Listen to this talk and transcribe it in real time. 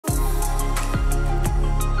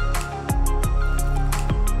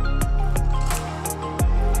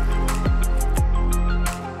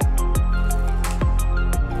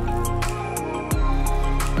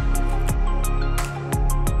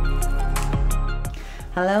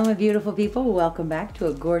Hello my beautiful people, welcome back to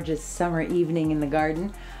a gorgeous summer evening in the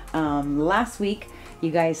garden. Last week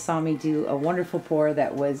you guys saw me do a wonderful pour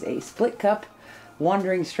that was a split cup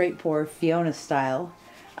wandering straight pour Fiona style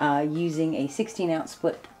using a 16-ounce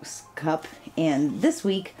split cup, and this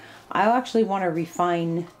week I actually want to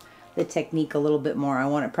refine the technique a little bit more. I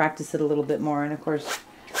want to practice it a little bit more, and of course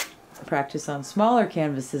practice on smaller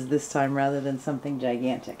canvases this time rather than something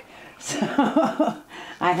gigantic. So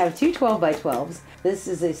I have two 12 by 12s. This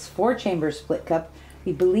is a 4-chamber split cup.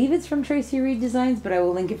 We believe it's from Tracy Reed Designs, but I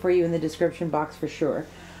will link it for you in the description box for sure.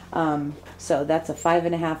 So that's a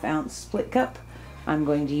 5.5-ounce split cup. I'm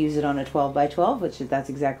going to use it on a 12 by 12, which that's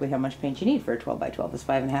exactly how much paint you need for a 12 by 12 is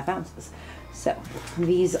 5.5 ounces. So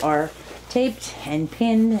these are taped and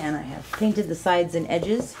pinned, and I have painted the sides and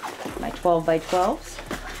edges, my 12 by 12s.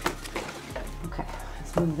 Okay,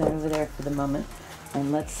 let's move that over there for the moment.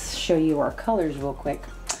 And let's show you our colors real quick.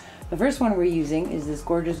 The first one we're using is this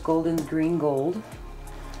gorgeous golden green gold.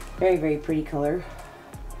 Very, very pretty color.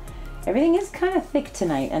 Everything is kind of thick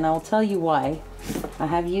tonight, and I'll tell you why. I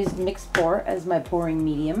have used mixed pour as my pouring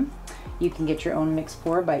medium. You can get your own mixed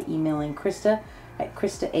pour by emailing Krista at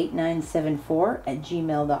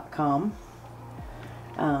krista8974@gmail.com.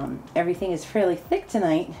 Everything is fairly thick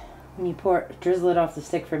tonight when you drizzle it off the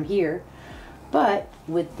stick from here, but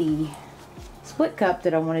with the split cup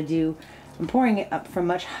that I want to do, I'm pouring it up from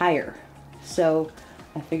much higher. So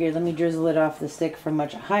I figured let me drizzle it off the stick from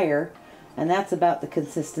much higher, and that's about the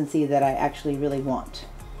consistency that I actually really want.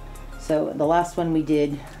 So the last one we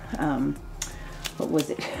did, what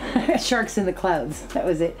was it? Sharks in the Clouds. That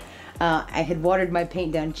was it. I had watered my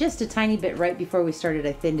paint down just a tiny bit right before we started.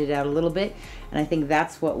 I thinned it out a little bit, and I think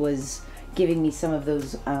that's what was giving me some of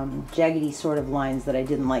those jaggedy sort of lines that I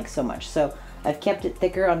didn't like so much. So I've kept it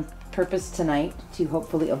thicker on purpose tonight to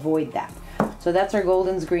hopefully avoid that. So that's our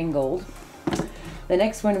Golden's Green Gold. The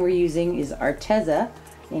next one we're using is Arteza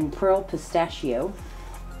in Pearl Pistachio.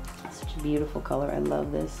 Such a beautiful color. I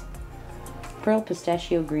love this. Pearl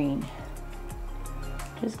Pistachio Green.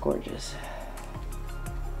 Just gorgeous.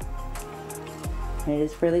 And it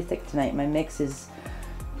is fairly thick tonight. My mix is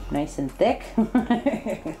nice and thick,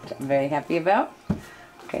 which I'm very happy about.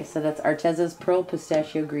 Okay, so that's Arteza's Pearl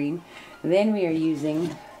Pistachio Green. Then we are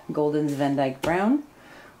using Golden's Dyke Brown,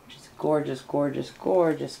 which is gorgeous, gorgeous,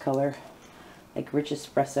 gorgeous color. Like rich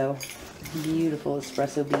espresso. Beautiful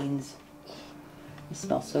espresso beans. It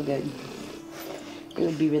smells so good. It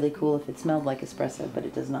would be really cool if it smelled like espresso, but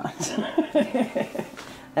it does not.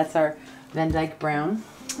 That's our Dyke Brown.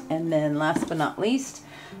 And then last but not least,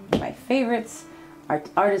 my favorites,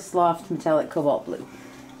 Artist Loft Metallic Cobalt Blue.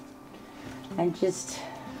 And just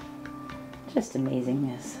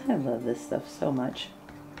amazingness. I love this stuff so much.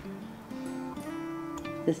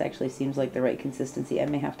 This actually seems like the right consistency. I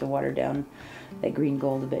may have to water down that green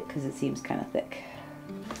gold a bit because it seems kind of thick.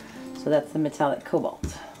 So that's the Metallic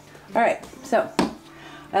Cobalt. Alright, so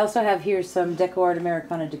I also have here some Deco Art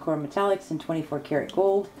Americana Decor Metallics in 24 karat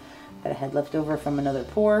gold that I had left over from another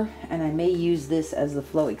pour, and I may use this as the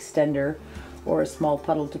flow extender or a small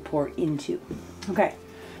puddle to pour into. Okay,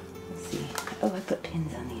 let's see. Oh, I put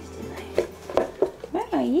pins on these, didn't I?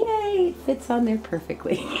 Oh, yay! It fits on there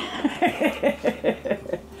perfectly.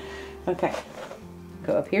 Okay,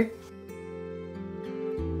 go up here.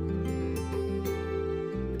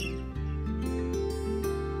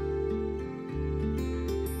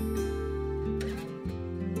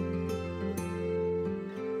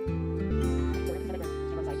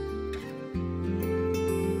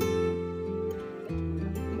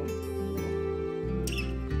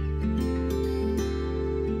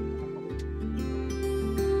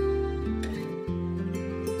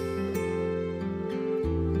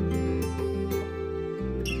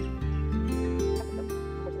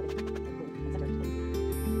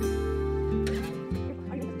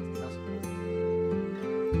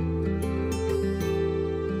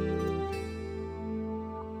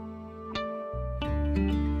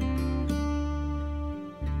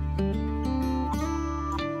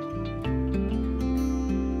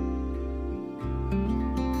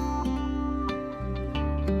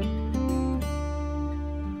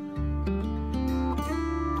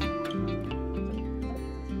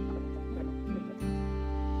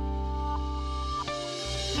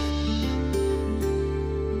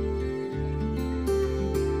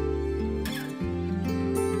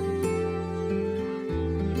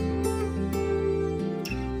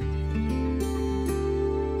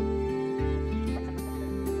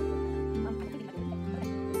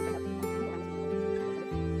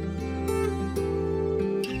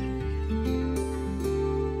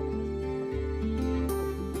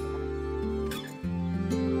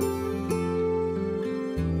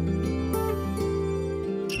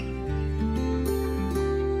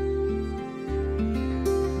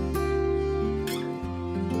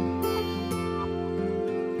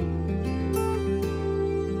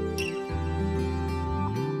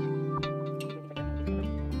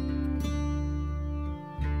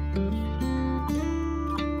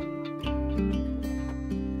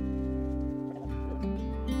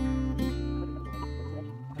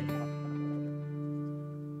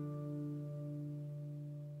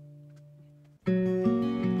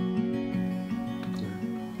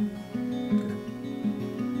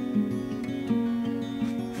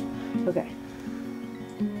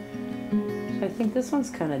 think this one's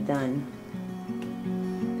kind of done.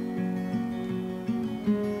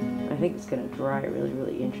 I think it's going to dry really,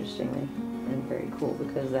 really interestingly and very cool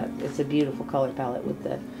because it's a beautiful color palette with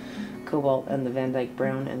the Cobalt and the Dyke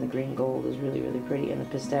Brown, and the green gold is really, really pretty, and the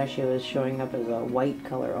Pistachio is showing up as a white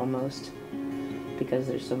color almost because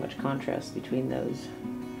there's so much contrast between those.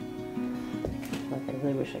 Like, I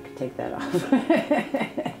really wish I could take that off. But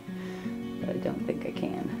I don't think I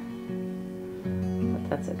can. But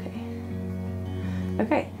that's okay.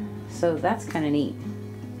 Okay, so that's kind of neat.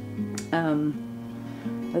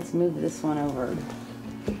 Let's move this one over.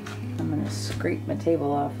 I'm going to scrape my table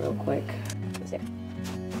off real quick.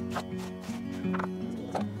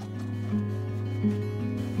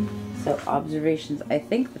 So observations, I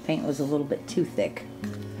think the paint was a little bit too thick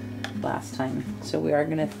last time. So we are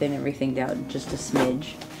going to thin everything down just a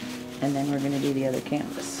smidge. And then we're going to do the other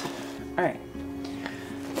canvas. Alright.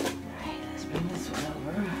 Alright, let's bring this one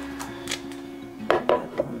over.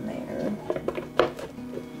 That one there.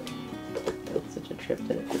 It's such a trip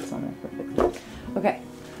that it fits on there perfectly. Okay,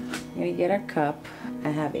 I'm going to get our cup. I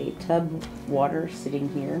have a tub of water sitting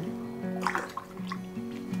here.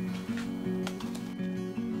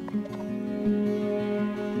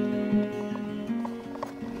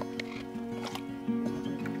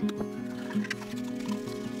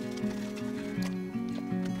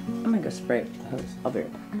 Spray it with the hose. I'll be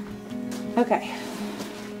right back. Okay.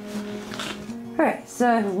 Alright, so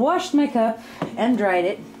I've washed my cup and dried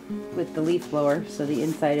it with the leaf blower so the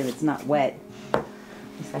inside of it's not wet. At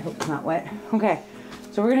least I hope it's not wet. Okay,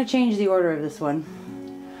 so we're going to change the order of this one.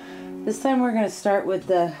 This time we're going to start with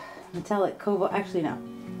the metallic cobalt. Actually, no.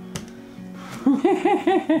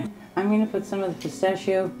 I'm going to put some of the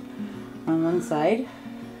pistachio on one side.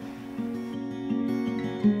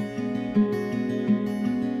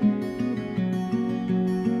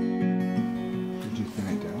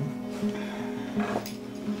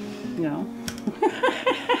 No.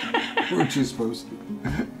 Weren't you supposed to?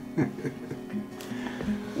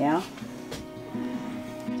 Yeah.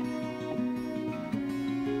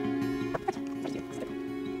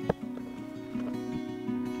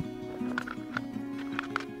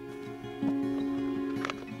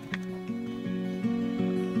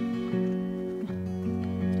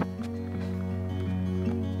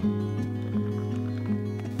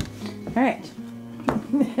 All right.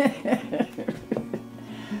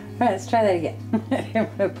 Alright, let's try that again. I'm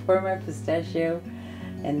going to pour my pistachio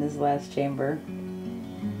in this last chamber.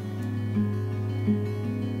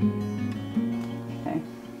 Okay.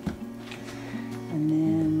 And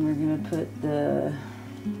then we're going to put the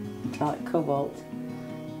metallic cobalt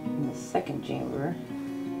in the second chamber.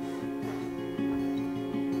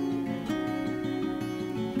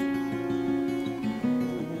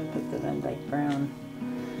 We're going to put the Dyke Brown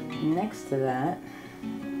next to that.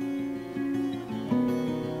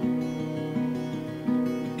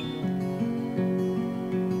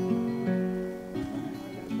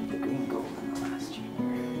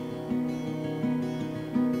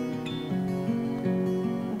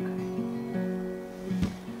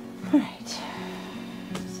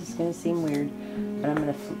 Seem weird, but I'm going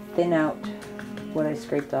to thin out what I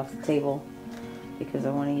scraped off the table because I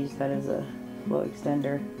want to use that as a flow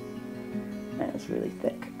extender, and it's really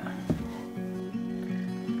thick.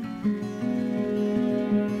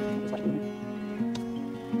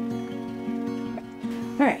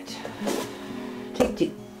 Alright, take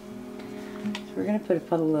two. So we're going to put a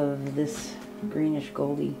puddle of this greenish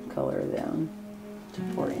goldy color down to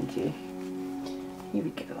pour into. Here we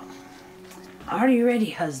go. Are you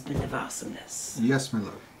ready, husband of awesomeness? Yes, my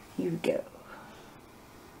love. Here we go.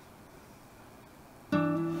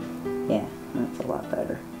 Yeah, that's a lot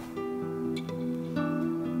better.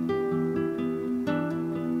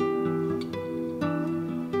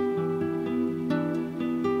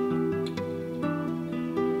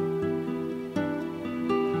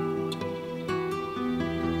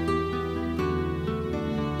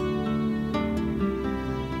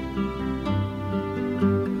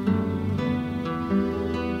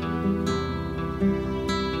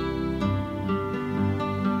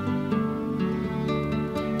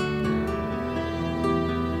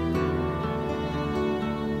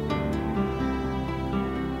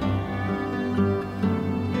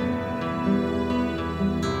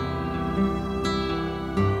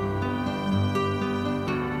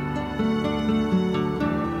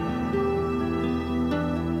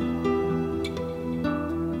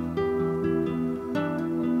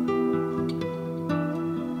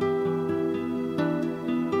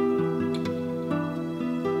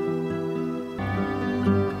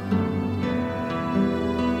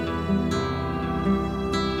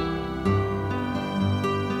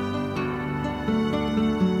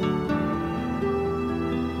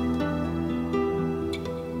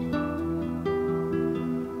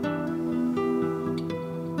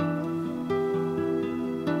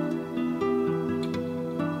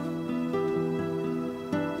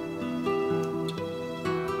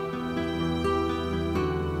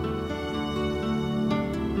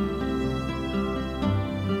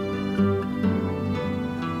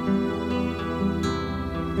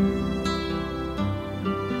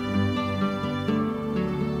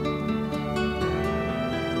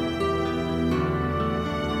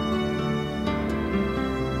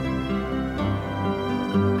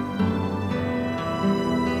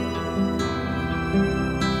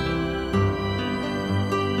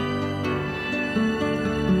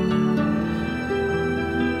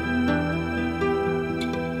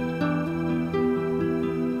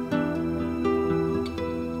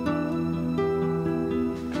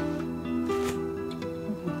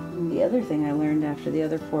 after the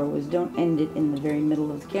other pour was don't end it in the very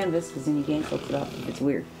middle of the canvas, because then you can't tilt it off if it's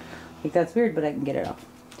weird. Like, that's weird, but I can get it off.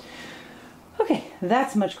 Okay,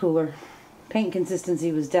 that's much cooler. Paint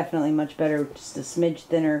consistency was definitely much better, just a smidge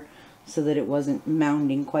thinner so that it wasn't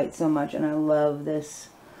mounding quite so much. And I love this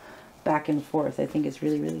back and forth. I think it's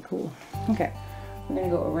really, really cool. Okay, I'm gonna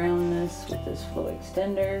go around this with this flow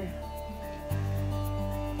extender.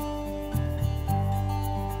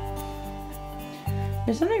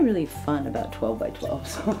 There's something really fun about 12 by 12,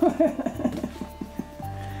 so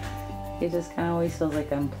it just kind of always feels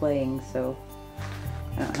like I'm playing, so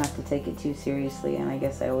I don't have to take it too seriously. And I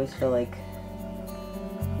guess I always feel like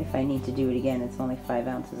if I need to do it again, it's only 5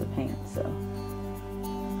 ounces of paint, so.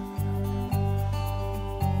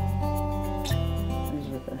 There's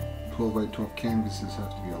with the 12 by 12 canvases have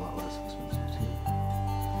to be a lot less expensive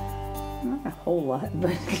too. Not a whole lot,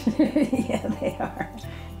 but yeah, they are.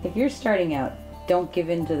 If you're starting out, don't give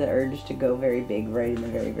in to the urge to go very big right in the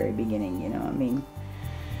very, very beginning, you know. I mean,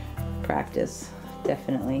 practice,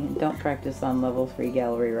 definitely. Don't practice on level 3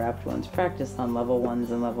 gallery wrapped ones. Practice on level 1s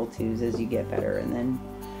and level 2s as you get better, and then,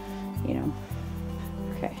 you know.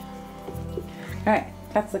 Okay. Alright,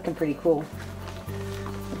 that's looking pretty cool.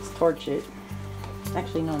 Let's torch it.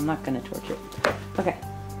 Actually, no, I'm not going to torch it. Okay,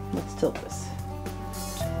 let's tilt this.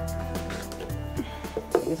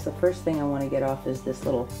 I guess the first thing I want to get off is this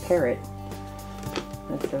little parrot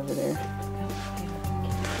that's over there.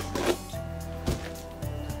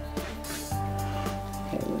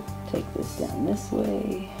 Okay, we'll take this down this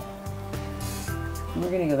way. And we're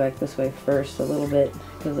going to go back this way first a little bit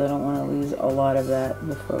because I don't want to lose a lot of that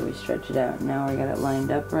before we stretch it out. Now we got it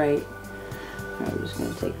lined up right. Alright, we're just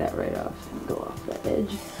going to take that right off and go off that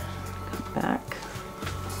edge. Come back.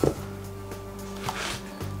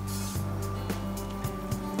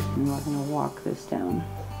 And we're going to walk this down.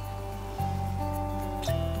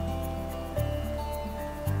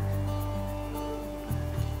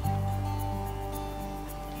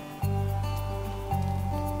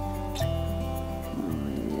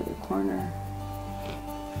 Corner.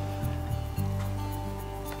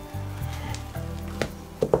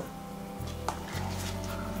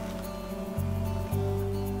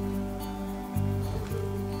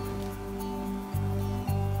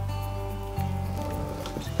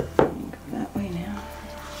 Go that way now.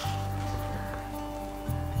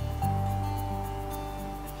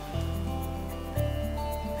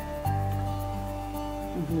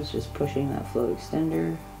 I was just pushing that flow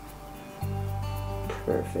extender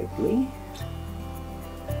perfectly.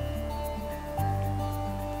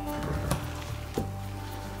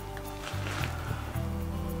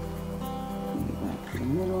 Get back to the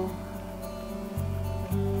middle.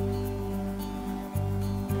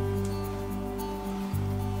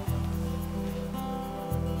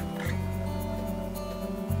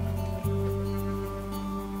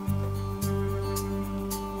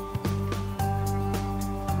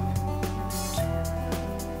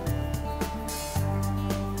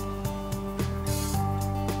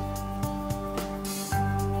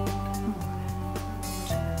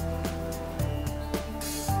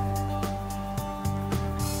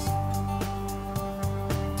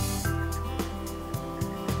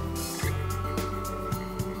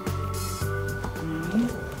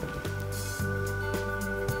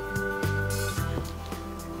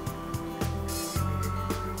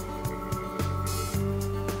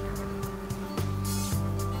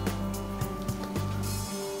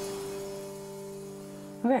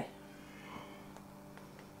 Okay,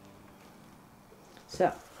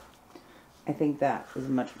 so I think that is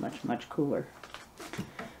much, much, much cooler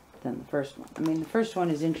than the first one. I mean, the first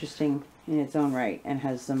one is interesting in its own right and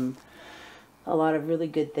has a lot of really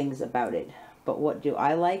good things about it. But what do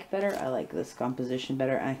I like better? I like this composition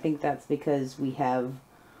better, and I think that's because we have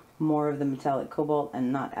more of the metallic cobalt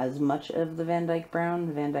and not as much of the Van Dyke Brown.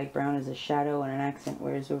 The Van Dyke Brown is a shadow and an accent,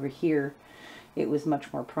 whereas over here it was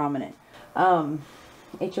much more prominent.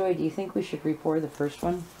 HOA, do you think we should re-pour the first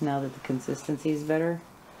one now that the consistency is better?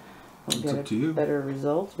 We'll it's up to you. Better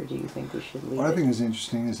result, or do you think we should leave What it? I think is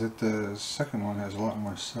interesting is that the second one has a lot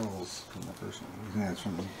more cells than the first one. You think that's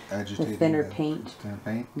from agitating the thinner paint? Thinner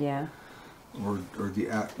paint? Yeah. Or the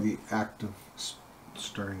act of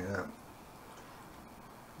stirring it up?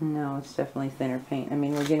 No, it's definitely thinner paint. I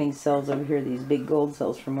mean, we're getting cells over here, these big gold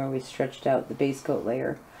cells from where we stretched out the base coat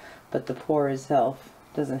layer, but the pour itself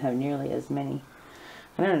doesn't have nearly as many.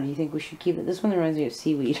 I don't know, do you think we should keep it? This one reminds me of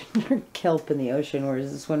seaweed or kelp in the ocean,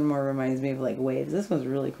 whereas this one more reminds me of like waves. This one's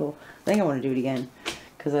really cool. I think I want to do it again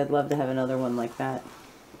because I'd love to have another one like that.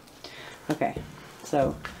 Okay,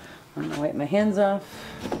 so I'm going to wipe my hands off.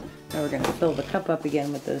 Now we're going to fill the cup up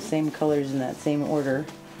again with those same colors in that same order.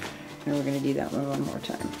 And we're going to do that one more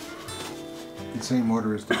time. The same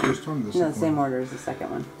order as the first one? No, the same order as the second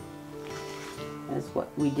one. As what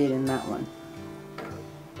we did in that one.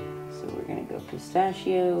 So we're going to go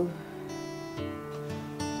Pistachio.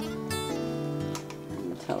 And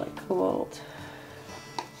metallic Cobalt.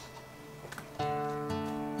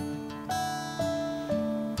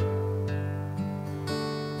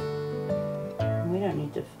 We don't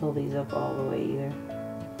need to fill these up all the way either.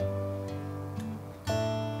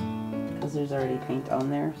 Because there's already paint on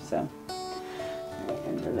there, so.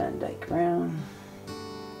 And then Dyke Brown.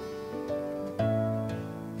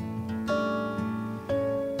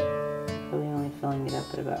 Really only filling it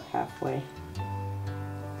up at about halfway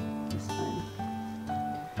this time.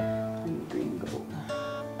 And green gold.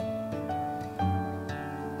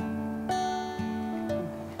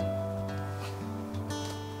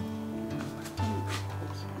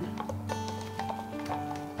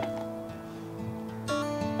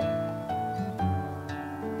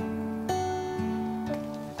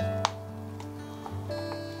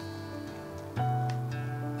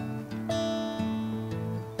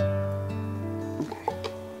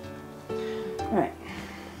 Alright,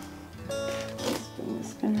 let's bring the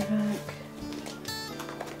spinner back.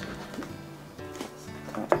 Let's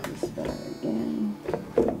crack the spinner again.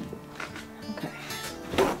 Okay.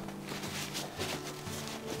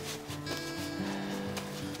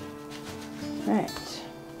 Alright.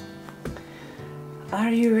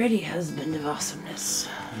 Are you ready, husband of awesomeness?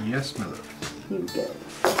 Yes, my love. You go.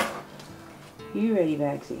 You ready,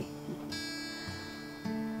 Baxi?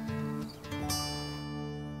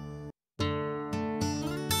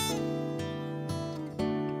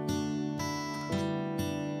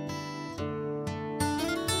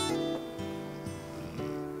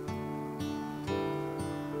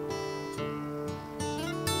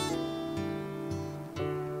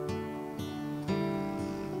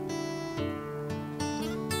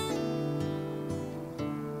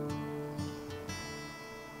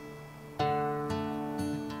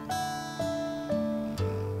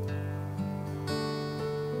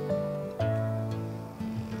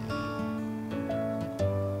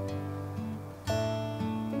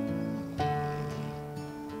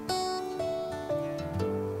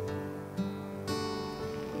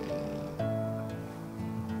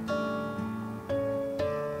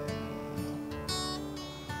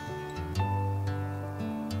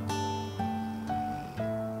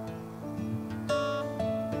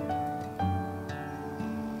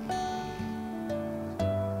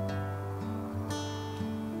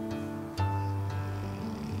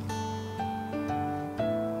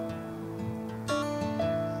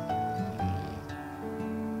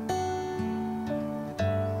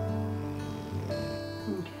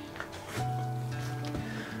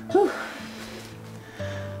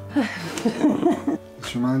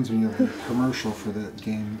 This reminds me of the commercial for that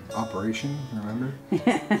game Operation, remember?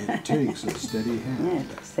 It takes a steady hand. Yeah,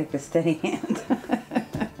 it does take a steady hand.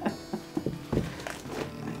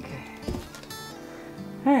 Okay.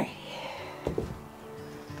 Alright.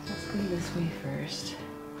 Let's go this way first.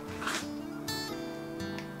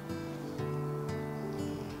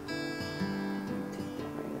 Take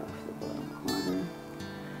that right off the bottom corner.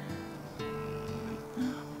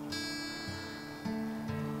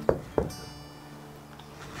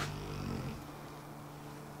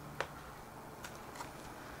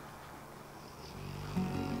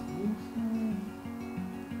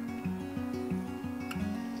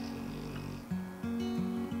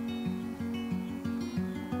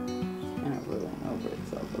 Over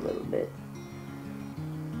itself a little bit.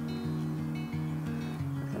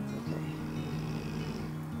 That's okay.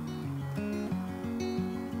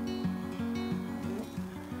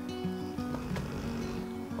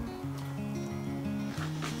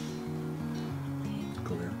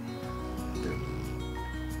 Go there. There.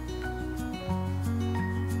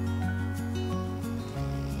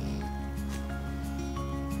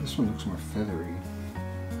 This one looks more feathery.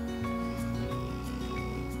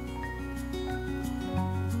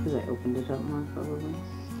 Because I opened it up more, probably.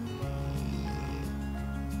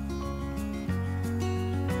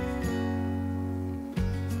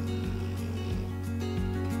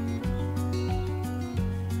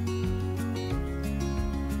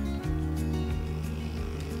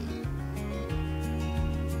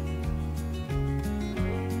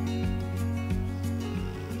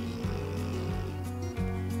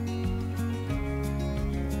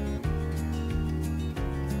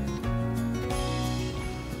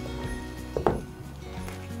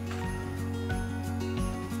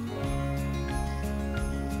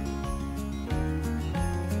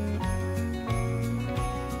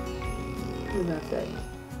 About that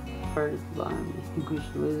part at the bottom. You think we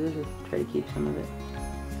should lose it or try to keep some of it?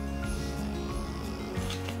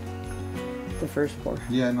 The first pour.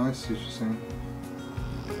 Yeah, no, I see what you're saying.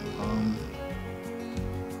 I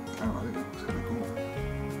don't know, I think it looks kind of cool.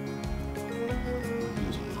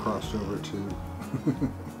 Just crossed over to.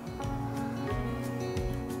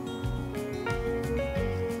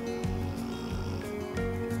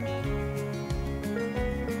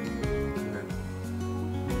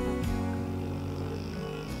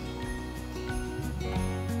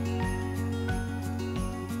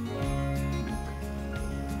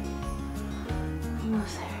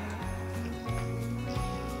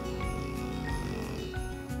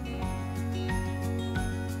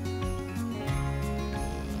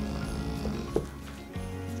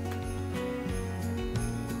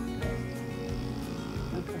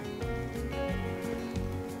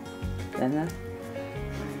 Enough.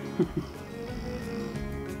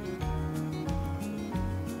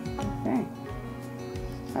 Okay,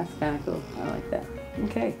 that's kind of cool. I like that.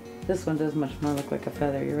 Okay, this one does much more look like a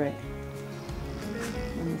feather. You're right.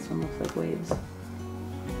 And this one looks like waves.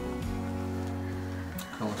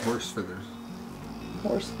 Call it horse feathers.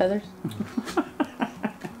 Horse feathers.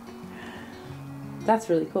 That's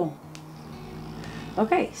really cool.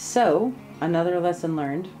 Okay, so another lesson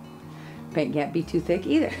learned. Paint can't be too thick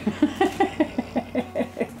either.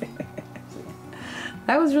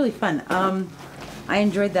 That was really fun. I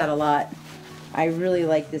enjoyed that a lot. I really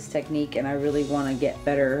like this technique and I really want to get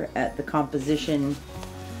better at the composition.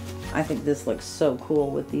 I think this looks so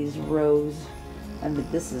cool with these rows. And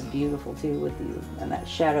this is beautiful too with these and that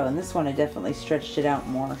shadow. And this one I definitely stretched it out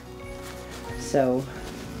more. So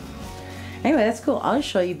anyway, that's cool. I'll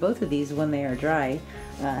show you both of these when they are dry.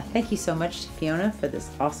 Thank you so much to Fiona for this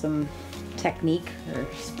awesome technique, or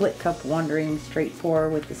split cup wandering straight pour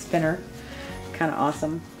with the spinner. Kind of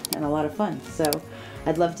awesome and a lot of fun. So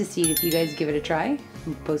I'd love to see it if you guys give it a try.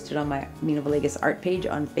 Post it on my Mina Villegas art page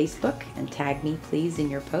on Facebook and tag me please in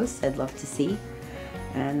your posts. I'd love to see.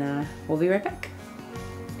 And we'll be right back.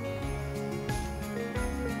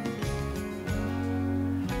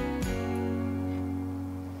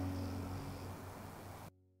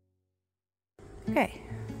 Okay,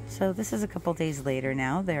 so this is a couple days later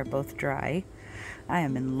now. They're both dry. I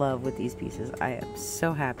am in love with these pieces. I am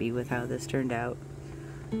so happy with how this turned out.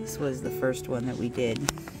 This was the first one that we did,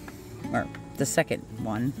 or the second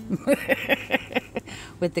one,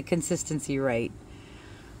 with the consistency right.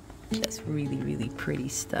 Just really, really pretty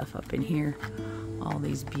stuff up in here. All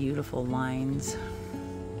these beautiful lines.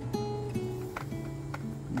 And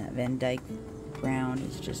that Dyke Brown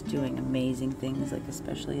is just doing amazing things, like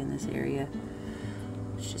especially in this area.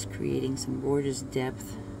 It's just creating some gorgeous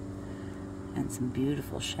depth and some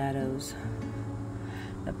beautiful shadows.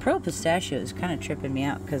 The Pearl Pistachio is kind of tripping me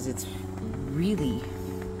out because it's really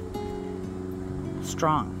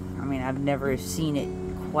strong. I mean, I've never seen it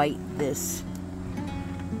quite this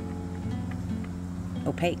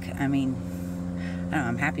opaque. I mean, I don't know,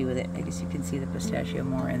 I'm happy with it. I guess you can see the pistachio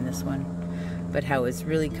more in this one. But how it's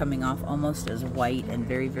really coming off almost as white and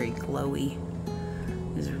very, very glowy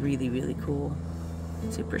is really, really cool.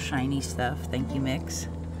 Super shiny stuff. Thank you, Mix.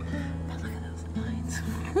 But look at those lines.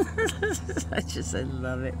 I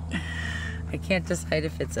love it. I can't decide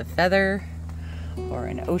if it's a feather or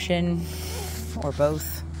an ocean or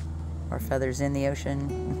both, or feathers in the ocean.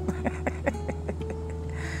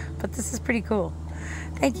 But this is pretty cool.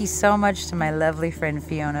 Thank you so much to my lovely friend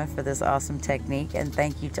Fiona for this awesome technique, and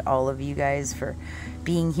thank you to all of you guys for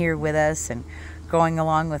being here with us and going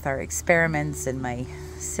along with our experiments and my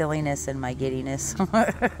silliness and my giddiness.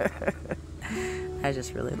 I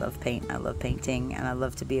just really love paint. I love painting, and I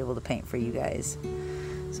love to be able to paint for you guys.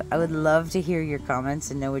 So I would love to hear your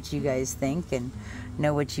comments and know what you guys think, and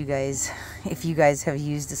know what you guys, if you guys have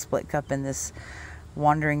used a split cup in this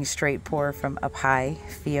wandering straight pour from up high,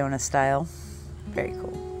 Fiona style. Very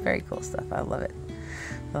cool stuff. I love it.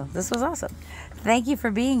 Well, this was awesome. Thank you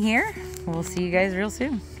for being here. We'll see you guys real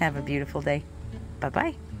soon. Have a beautiful day.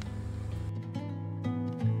 Bye-bye.